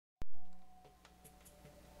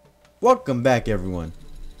Welcome back, everyone,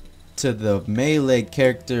 to the melee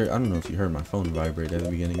character. I don't know if you heard my phone vibrate at the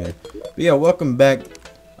beginning there, but yeah, welcome back.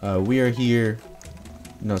 We are here,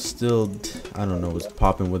 still, I don't know what's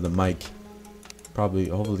popping with the mic.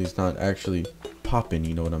 Hopefully it's not actually popping,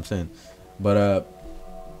 you know what I'm saying. But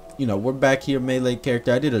we're back here, melee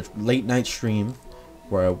character. I did a late night stream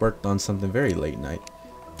where I worked on something very late night.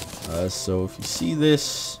 So if you see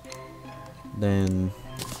this, then,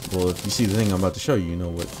 well, if you see the thing I'm about to show you, you know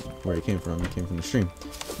where it came from. It came from the stream.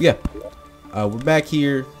 Yeah, we're back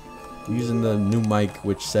here using the new mic,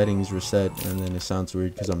 which settings reset, and then it sounds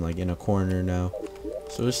weird because I'm like in a corner now.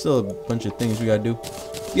 So there's still a bunch of things we gotta do.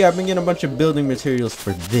 Yeah, I've been getting a bunch of building materials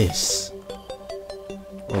for this.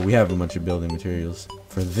 Or we have a bunch of building materials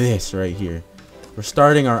for this right here. We're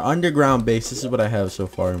starting our underground base. This is what I have so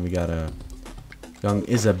far, and we got a young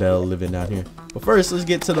Isabel living out here. But first, let's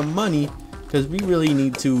get to the money, because we really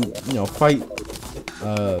need to, fight,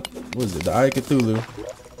 what is it, the Eye of Cthulhu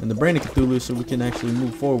and the Brain of Cthulhu, so we can actually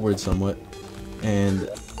move forward somewhat. And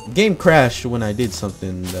the game crashed when I did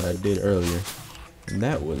something that I did earlier, and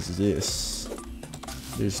that was this.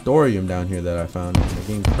 There's thorium down here that I found, and the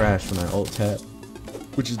game crashed when I alt tap,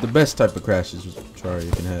 which is the best type of crashes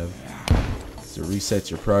Terraria can have. So it resets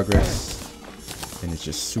your progress, and it's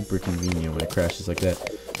just super convenient when it crashes like that.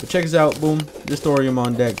 But check this out, boom, there's thorium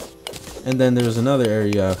on deck. And then there's another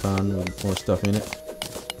area I found with more stuff in it.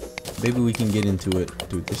 Maybe we can get into it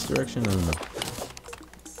through this direction, I don't know.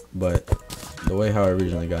 But the way how I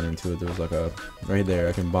originally got into it, there was like a, right there,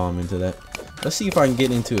 I can bomb into that. Let's see if I can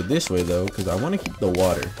get into it this way though, because I want to keep the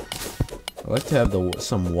water. I like to have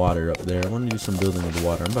some water up there. I want to do some building with the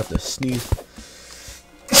water. I'm about to sneeze.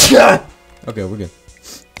 Okay, we're good.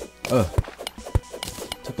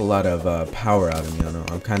 Took a lot of power out of me. I don't know.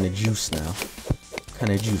 I'm kind of juiced now.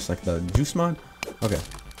 Kind of juice, like the Joost Mod. Okay.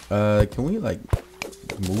 Can we like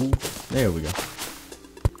move? There we go.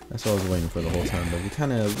 That's what I was waiting for the whole time, but we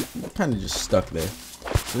kind of just stuck there.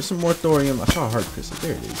 There's some more thorium. I saw a heart crystal.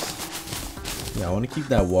 There it is. Yeah, I want to keep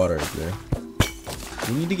that water up there.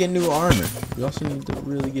 We need to get new armor. We also need to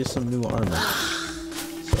really get some new armor.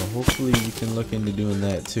 So hopefully we can look into doing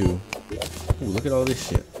that too. Ooh, look at all this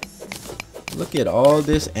shit. Look at all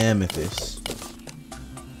this amethyst.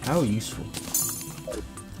 How useful.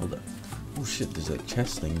 Hold up. Oh shit, there's a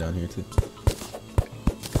chest thing down here too.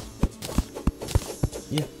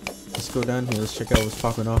 Yeah, let's go down here. Let's check out what's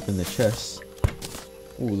popping off in the chest.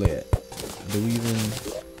 Ooh, look at that. Do we even...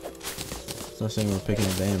 It's not saying we're picking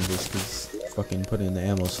up the amethyst because fucking put it in the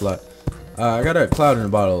ammo slot. I got a cloud in a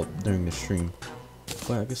bottle during the stream.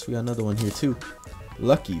 Well, I guess we got another one here too.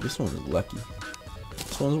 Lucky. This one is lucky.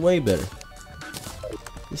 This one's way better.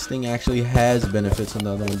 This thing actually has benefits and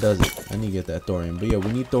the other one doesn't. I need to get that thorium. But yeah,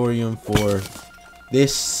 we need thorium for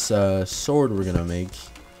this sword we're gonna make.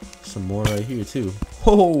 Some more right here too.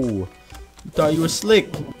 Oh, you thought you were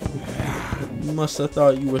slick. You must have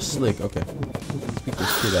thought you were slick. Okay. Let's beat the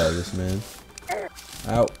shit out of this, man.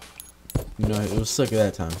 Ow. You know, it was slick at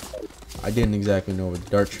that time. I didn't exactly know what the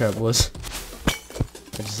dart trap was.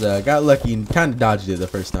 I just got lucky and kind of dodged it the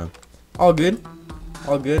first time. All good.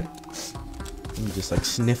 All good. Let me just like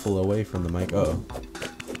sniffle away from the mic. Uh oh.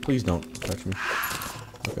 Please don't touch me.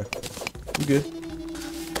 Okay. You good.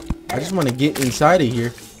 I just want to get inside of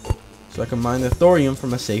here so I can mine the thorium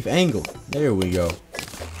from a safe angle. There we go.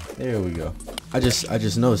 There we go. I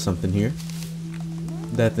just noticed something here.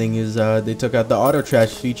 That thing is they took out the auto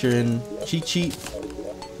trash feature in cheat sheet,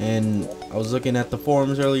 and I was looking at the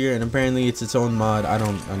forums earlier, and apparently it's its own mod. I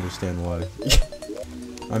don't understand why.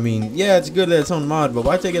 I mean, yeah, it's good that it's own mod, but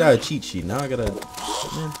why take it out of cheat sheet? Now I gotta,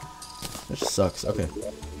 man, that just sucks. Okay,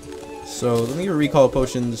 so let me get recall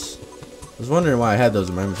potions. I was wondering why I had those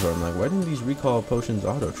in my inventory. I'm like, why didn't these recall potions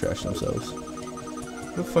auto trash themselves?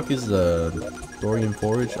 What the fuck is the thorium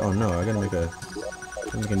forage? Oh no, I gotta make a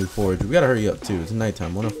new forage. We gotta hurry up too. It's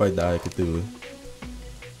nighttime. I wanna fight the Eye of Cthulhu.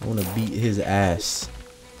 I wanna beat his ass.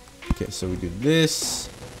 Okay, so we do this.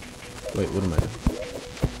 Wait, what am I doing?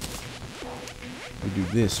 We do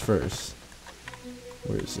this first.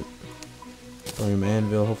 Where is it? Thorium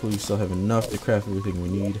anvil. Hopefully we still have enough to craft everything we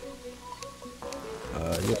need.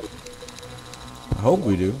 Yep. I hope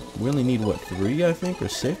we do. We only need what, 3 I think, or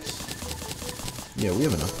 6? Yeah, we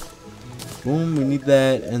have enough. Boom, we need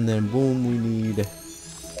that, and then boom, we need...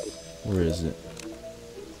 Where is it?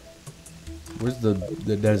 Where's the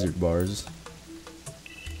desert bars?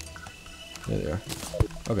 There they are.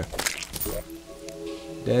 Okay.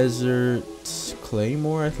 Desert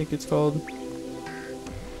Claymore, I think it's called.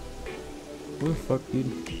 Where the fuck,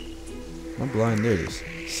 dude? I'm blind. There it is.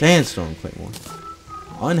 Sandstone Claymore.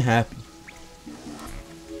 Unhappy.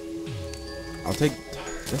 I'll take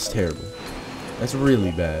That's terrible. That's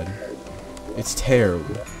really bad. It's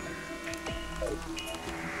terrible.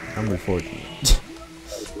 I'm reforging it.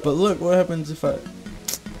 But look, what happens if I...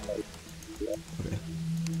 Okay.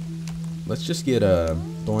 Let's just get a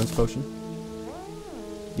Thorns Potion.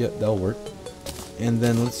 Yep, that'll work. And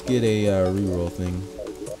then let's get a reroll thing.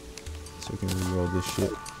 So we can reroll this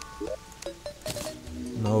shit.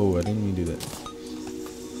 No, I didn't mean to do that.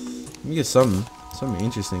 Let me get something. Something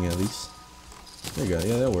interesting at least. There you go.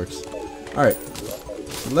 Yeah, that works. Alright.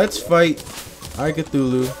 So let's fight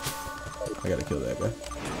Cthulhu. I gotta kill that guy.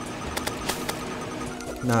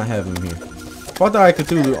 Not have him here. Fought the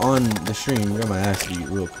Cthulhu on the stream. Got my ass beat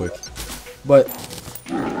real quick. But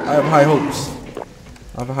I have high hopes.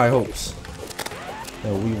 I have high hopes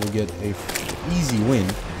that we will get a easy win.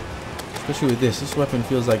 Especially with this. This weapon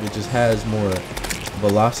feels like it just has more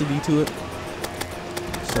velocity to it.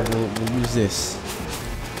 So we'll use this.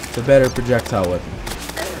 It's a better projectile weapon.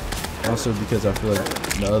 Also because I feel like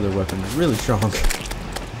the other weapon is really strong. I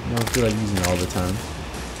don't feel like using it all the time.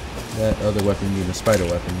 That other weapon being a spider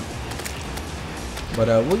weapon. But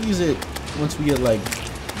we'll use it once we get like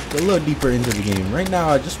a little deeper into the game. Right now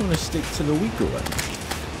I just want to stick to the weaker weapons.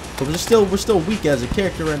 But we're still weak as a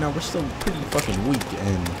character right now. We're still pretty fucking weak,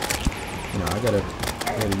 and you know I gotta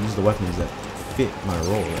use the weapons that fit my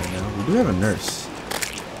role right now. We do have a nurse.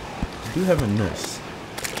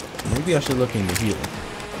 Maybe I should look into healing.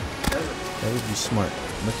 That would be smart.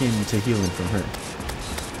 Look into healing from her.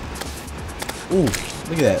 Ooh,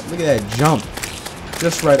 look at that. Look at that jump.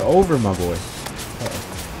 Just right over my boy.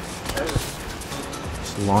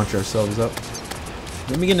 Just launch ourselves up.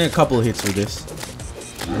 Let me get in a couple of hits with this.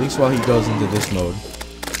 At least while he goes into this mode.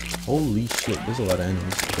 Holy shit, there's a lot of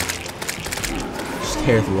enemies. Just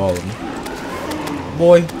tear through all of them.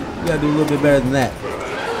 Boy, you gotta do a little bit better than that.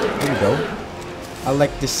 There we go. I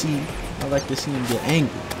like to see him get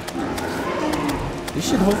angry. We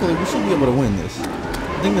should be able to win this.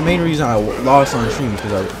 I think the main reason I lost on stream is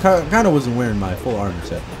because I kind of wasn't wearing my full armor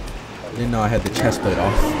set. I didn't know I had the chest plate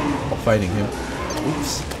off while fighting him.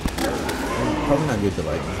 Oops. Probably not good to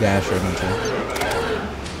like dash or anything.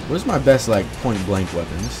 What is my best like point blank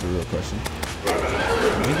weapon? This is the real question.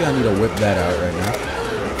 Maybe I need to whip that out right now.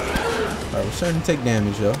 Alright, we're starting to take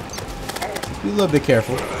damage though. Be a little bit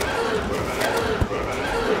careful.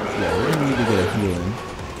 Yeah, we're gonna need to get a heal in.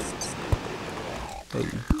 Hey.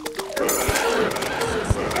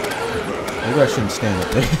 Maybe I shouldn't stand up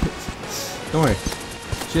there. Don't worry.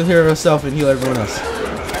 She'll heal herself and heal everyone else.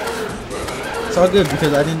 It's all good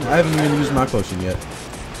because I haven't even used my potion yet.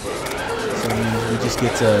 So that means we just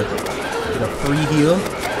get a free heal.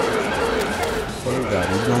 Oh god,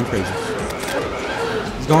 he's going crazy.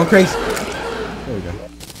 He's going crazy. There we go.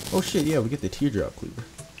 Oh shit, yeah, we get the teardrop cleaver.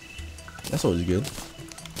 That's always good.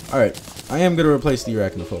 Alright, I am going to replace the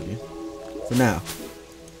arachnophobia. For now.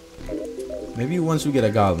 Maybe once we get a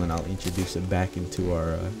goblin, I'll introduce it back into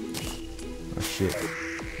our shit.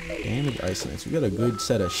 Damage ice knights. We got a good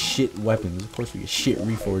set of shit weapons. Of course, we get shit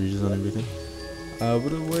reforges on everything. But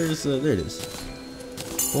where's there it is.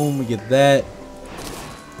 Boom, we get that.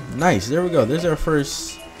 Nice. There we go. There's our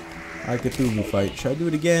first Cthulhu fight. Should I do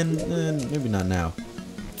it again? Maybe not now.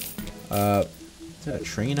 Is that a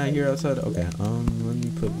train out here outside? Okay. Let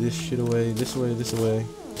me put this shit away. This away. This away.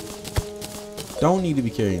 Don't need to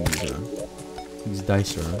be carrying these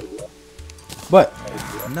dice around. But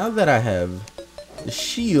now that I have the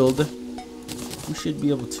shield, we should be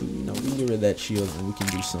able to, we can get rid of that shield and we can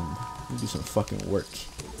do some fucking work.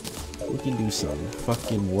 We can do some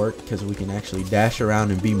fucking work because we can actually dash around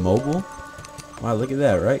and be mobile. Wow, look at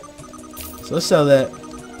that, right? So let's sell that.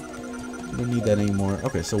 We don't need that anymore.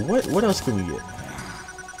 Okay, so what else can we get?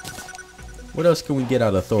 What else can we get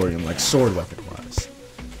out of thorium, like sword weapon wise?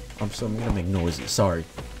 I'm gonna make noises. Sorry,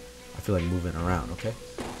 I feel like moving around. Okay,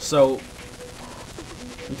 so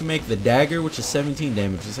we can make the dagger, which is 17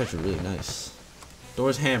 damage. It's actually really nice.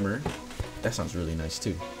 Thor's hammer, that sounds really nice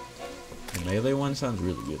too. The melee one sounds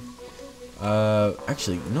really good.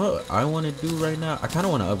 Actually, you know what I want to do right now? I kind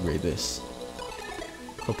of want to upgrade this.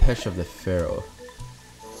 Kopesh of the Pharaoh.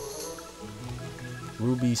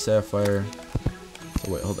 Ruby, sapphire.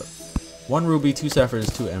 Oh, wait, hold up. 1 ruby, 2 sapphires,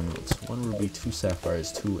 2 emeralds. 1 ruby, 2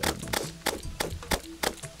 sapphires, 2 emeralds.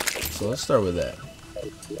 So let's start with that.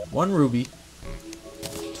 1 ruby,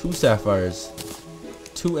 2 sapphires,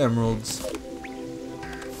 2 emeralds,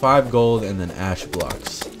 5 gold, and then ash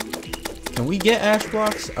blocks. Can we get ash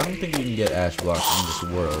blocks? I don't think we can get ash blocks in this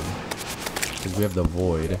world. Because we have the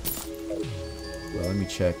void. Well, let me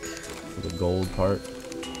check for the gold part.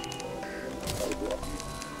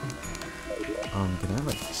 Can I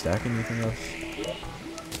like stack anything else?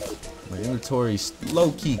 My inventory's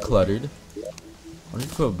low-key cluttered. I need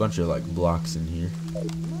to put a bunch of like blocks in here,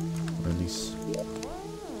 or at least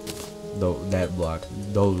that block,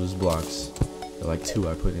 those blocks. They're like 2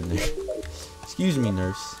 I put in there. Excuse me,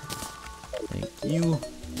 nurse. Thank you.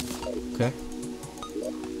 Okay.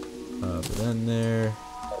 Put that in there.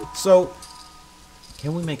 So,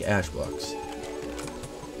 can we make ash blocks?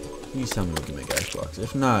 Please tell me we can make ash blocks.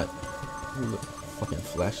 If not, fucking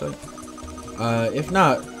flashlight. If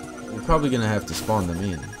not, we're probably gonna have to spawn them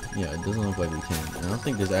in. Yeah, it doesn't look like we can. I don't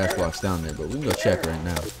think there's ash blocks down there, but we can go check right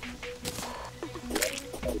now.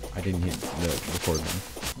 I didn't hit the record button.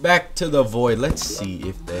 Back to the void. Let's see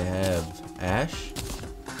if they have ash.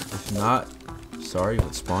 If not, sorry,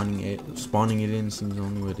 but spawning it in seems the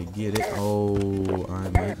only way to get it. Oh, I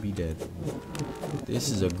might be dead. This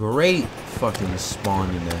is a great fucking spawn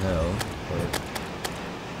into hell, or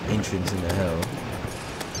entrance into hell.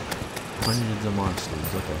 Hundreds of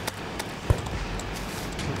monsters. Okay.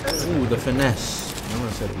 Ooh, the finesse. Remember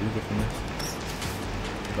I said, ooh, the finesse.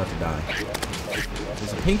 About to die.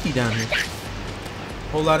 There's a pinky down here.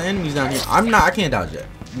 Whole lot of enemies down here. I can't dodge that.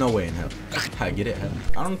 No way in hell. I get it.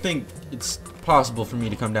 I don't think it's possible for me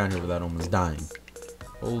to come down here without almost dying.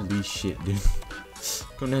 Holy shit, dude.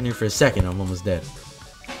 Come down here for a second, I'm almost dead.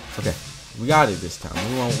 Okay, we got it this time.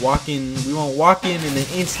 We won't walk in and then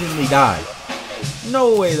instantly die.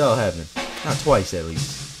 No way that'll happen. Not twice at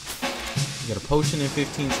least. You got a potion in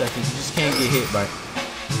 15 seconds. You just can't get hit by. I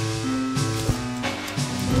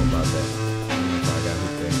don't know about that. I don't know if I got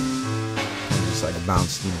hit there. I just like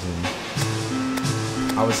bounced into him.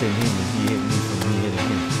 I was hitting him and he hit me from me hitting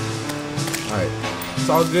him. Alright. It's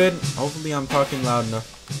all good. Hopefully I'm talking loud enough.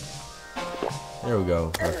 There we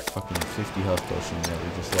go. Our fucking 50 health potion that we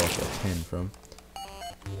just lost like 10 from.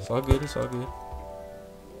 It's all good. It's all good.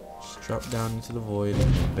 Just drop down into the void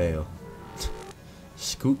and then bail.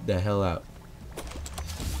 Scoot the hell out.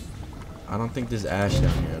 I don't think there's ash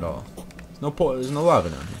down here at all. There's no lava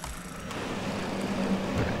down here.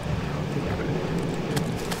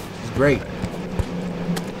 It's great.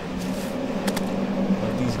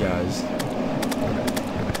 Like these guys.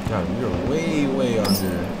 God, we are way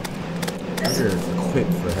under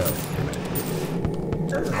equipped for hell.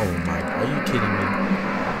 Oh my, are you kidding me?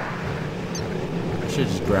 I should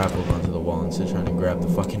have just grappled onto the wall instead of trying to grab the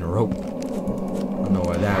fucking rope. I don't know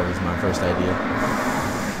why that was my first idea.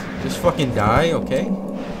 Just fucking die, okay?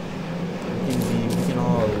 We can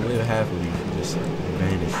all live happily and just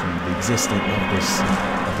vanish from the existence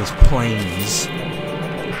of this plains.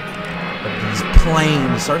 Of these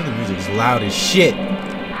plains. Sorry, the music is loud as shit.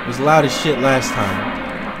 It was loud as shit last time.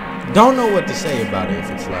 Don't know what to say about it if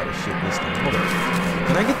it's loud as shit this time. Hold on.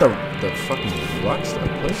 Can I get the fucking blocks to my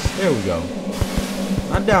place? There we go.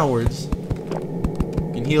 Not downwards.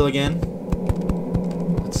 We can heal again.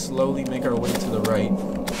 Let's slowly make our way to the right.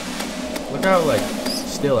 Look how like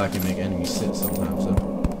still I can make enemies sit sometimes. So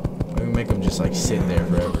maybe make them just like sit there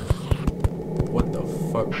forever. What the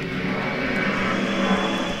fuck?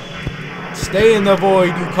 Stay in the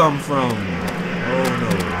void you come from. Oh no.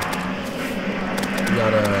 We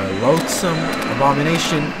got a loathsome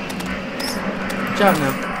abomination. Watch out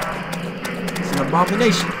now. It's an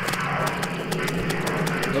abomination.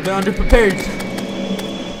 A little bit underprepared.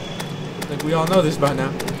 I think we all know this by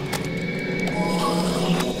now.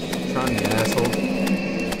 Trying the asshole.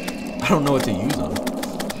 I don't know what to use on him.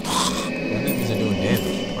 I think these are doing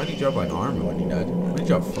damage. Why did he drop like armor when he died? Why did he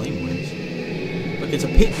drop flame wings? Look, it's a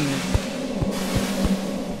pit demon.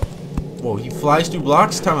 Whoa, he flies through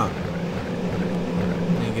blocks? Time out. I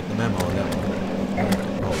didn't get the memo on that one.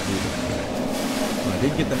 Oh, dude. Well, I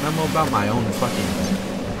did get the memo about my own fucking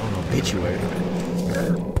obituary.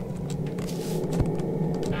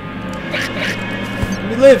 Let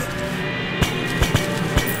me live!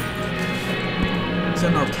 Is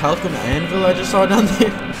that an orichalcum anvil I just saw down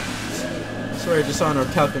there? I swear I just saw an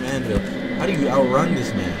orichalcum anvil. How do you outrun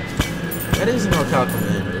this man? That is an orichalcum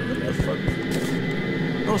anvil. What the fuck?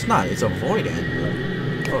 No, it's not. It's a void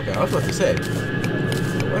anvil. Okay, I was about to say.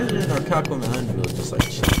 Why is there an orichalcum anvil just like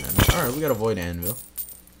chilling? Alright, we got a void anvil.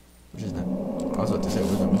 Which is that? I was about to say,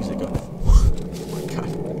 where's the music go? Oh my god.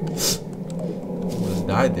 Almost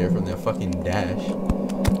died there from that fucking dash.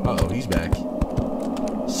 Uh-oh, he's back.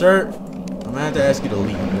 Sir, I'm gonna have to ask you to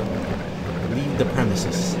leave. Leave the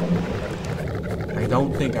premises. I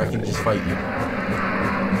don't think I can just fight you.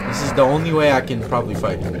 This is the only way I can probably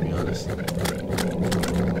fight him, to be honest.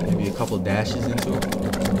 Maybe a couple dashes into him.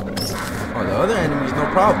 Oh, the other enemies, no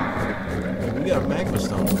problem. We got a magma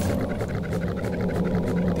stone.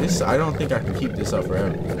 This, I don't think I can keep this up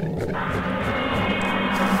forever.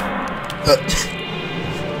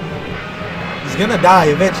 This He's gonna die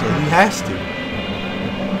eventually. He has to.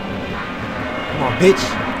 Come on, bitch.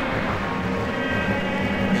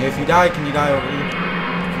 And if you die, can you die over here?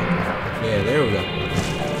 Yeah, there we go.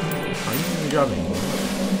 Are you even dropping anymore?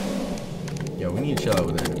 Yeah, we need to chill out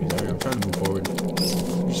with enemies. Alright, I'm trying to move forward.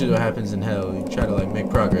 Usually what happens in hell, you try to like make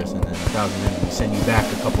progress and then 1,000 enemies send you back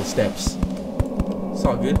a couple steps. It's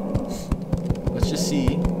all good. Let's just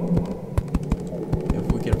see if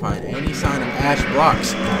we can find any sign of ash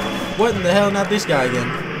blocks. What in the hell? Not this guy again.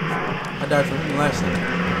 I died from him last time.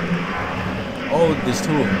 Oh, this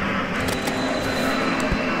tool.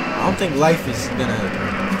 I don't think life is gonna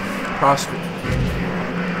prosper.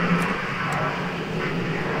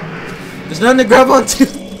 There's nothing to grab onto.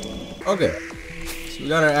 Okay. So we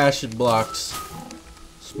got our acid blocks.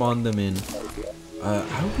 Spawn them in. How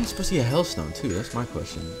are we supposed to get hellstone too? That's my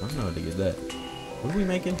question. I don't know how to get that. What are we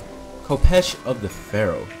making? Kopesh of the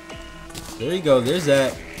Pharaoh. There you go. There's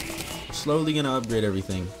that. Slowly gonna upgrade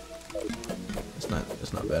everything.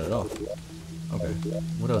 That's not bad at all. Okay.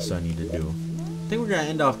 What else do I need to do? I think we're gonna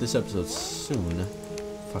end off this episode soon.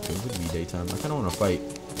 Fuck it, would be daytime. I kinda wanna fight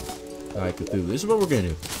Cthulhu. This is what we're gonna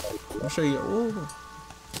do. I'll show you. Oh.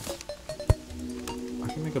 I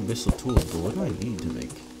can make abyssal tools, but what do I need to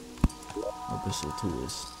make abyssal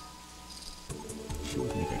tools? Should we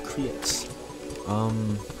make a creates?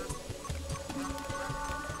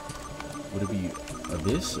 Would it be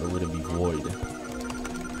abyss or would it be void?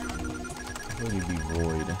 Would it be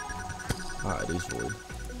void? Ah, it is void.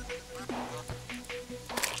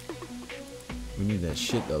 We need that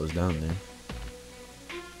shit that was down there.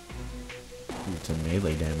 Ooh, it's a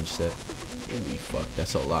melee damage set. Holy fuck,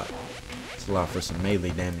 that's a lot. That's a lot for some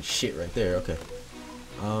melee damage shit right there. Okay.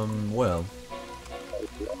 Well.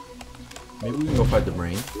 Maybe we can go fight the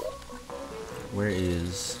brain. Where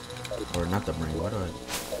is... Or not the brain, what do I...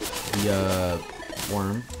 The,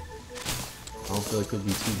 worm. I don't feel like it could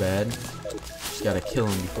be too bad. Just gotta kill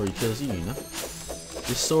him before he kills you, you know?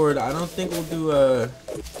 This sword, I don't think will do,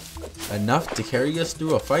 enough to carry us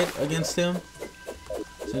through a fight against him.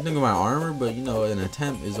 Same thing with my armor, but you know, an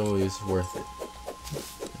attempt is always worth it.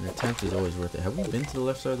 An attempt is always worth it. Have we been to the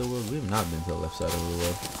left side of the world? We have not been to the left side of the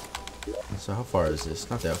world. So how far is this?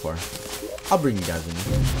 Not that far. I'll bring you guys in.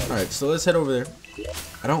 Alright, so let's head over there.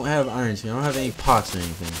 I don't have irons here. I don't have any pots or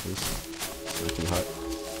anything. It's not too hot.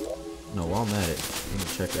 No, while I'm at it, I'm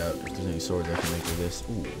gonna check out if there's any swords I can make with this.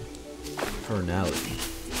 Ooh. Infernality.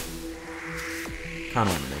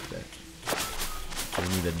 Kinda wanna make that. We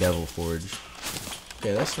need a devil forge.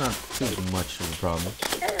 Okay, that's not too much of a problem.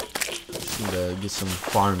 Just need to get some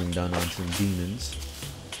farming done on some demons.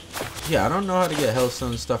 Yeah, I don't know how to get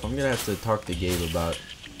hellstone stuff. I'm gonna have to talk to Gabe about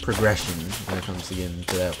progression when it comes to getting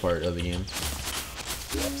into that part of the game.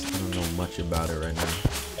 I don't know much about it right now.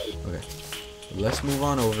 Okay, let's move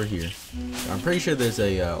on over here. I'm pretty sure there's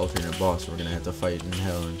a alternate boss we're gonna have to fight in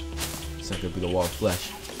hell, and it's not gonna be the wall of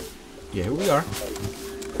flesh. Yeah, here we are.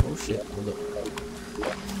 Oh shit! Hold up.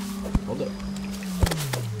 Hold up.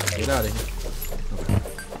 Get out of here. Okay.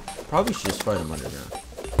 Probably should just fight him underground.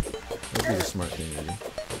 That'd be the smart thing to do.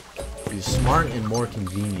 Be a smart and more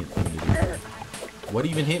convenient thing to do. What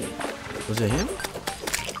even hit me? Was it him?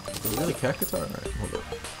 Was it really Cactuar? Alright, hold up.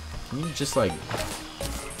 Can you just like...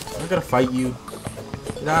 I'm not gonna fight you.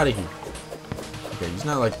 Get out of here. Okay, he's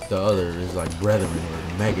not like the other. He's like Brethren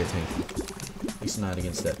or Mega Tank. At least not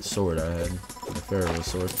against that sword I had. The Pharaoh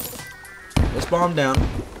sword. Let's bomb down.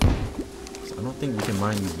 So I don't think we can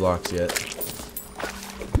mine these blocks yet.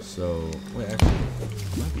 So, wait, actually,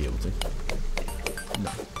 I might be able to.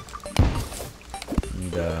 No.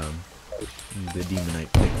 Need the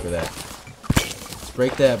demonite pick for that. Let's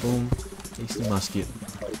break that, boom. Hasty musket.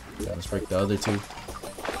 Let's break the other two.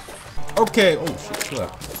 Okay, oh shit, chill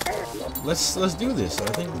out. Let's do this. I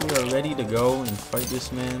think we are ready to go and fight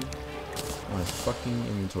this man. My fucking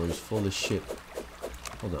inventory is full of shit.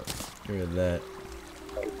 Hold up. Get rid of that.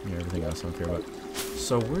 Yeah, everything else I don't care about.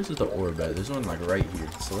 So where's the orb at? There's one like right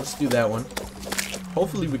here. So let's do that one.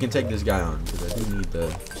 Hopefully we can take this guy on, because I do need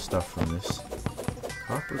the stuff from this.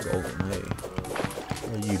 Copper golden, hey.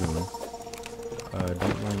 What are you doing?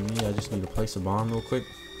 Don't mind me, I just need to place a bomb real quick.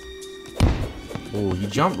 Oh, he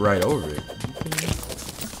jumped right over it.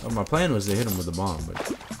 Oh, my plan was to hit him with the bomb, but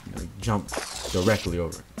you know, he jumped directly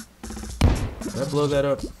over it. Did I blow that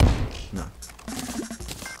up? No.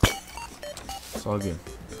 It's all good.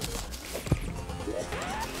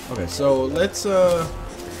 Okay, so let's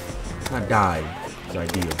not die is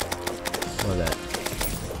ideal. Or that.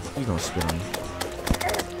 He's gonna spit on me.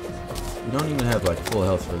 We don't even have like full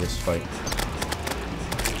health for this fight.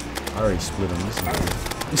 I already split him. This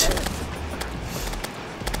is good.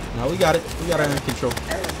 No, we got it. We got it under control.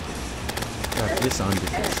 Got this under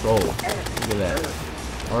control. Look at that.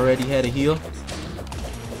 Already had a heal.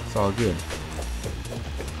 It's all good.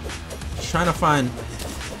 Just trying to find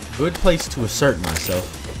a good place to assert myself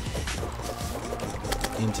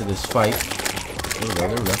into this fight. There we go,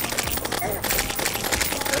 there we go.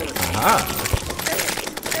 Aha!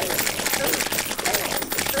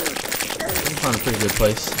 I found a pretty good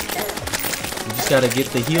place. We just gotta get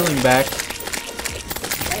the healing back.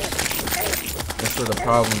 That's where the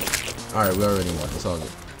problem. Alright, we already won. It's all good.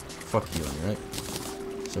 Fuck healing, right?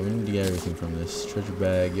 So we need to get everything from this. Treasure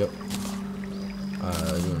bag, yep. You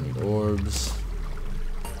don't need orbs.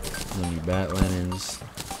 You don't need bat lanterns.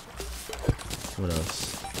 What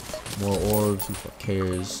else? More orbs, who fuck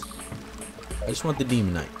cares? I just want the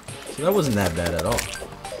demonite. So that wasn't that bad at all.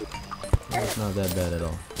 That was not that bad at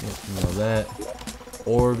all. Yep, you know that.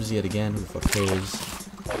 Orbs yet again, who the fuck cares?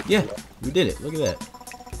 Yeah, we did it. Look at that.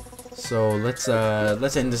 So let's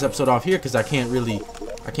end this episode off here because I can't really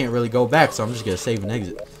go back, so I'm just gonna save and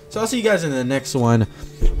exit. So I'll see you guys in the next one.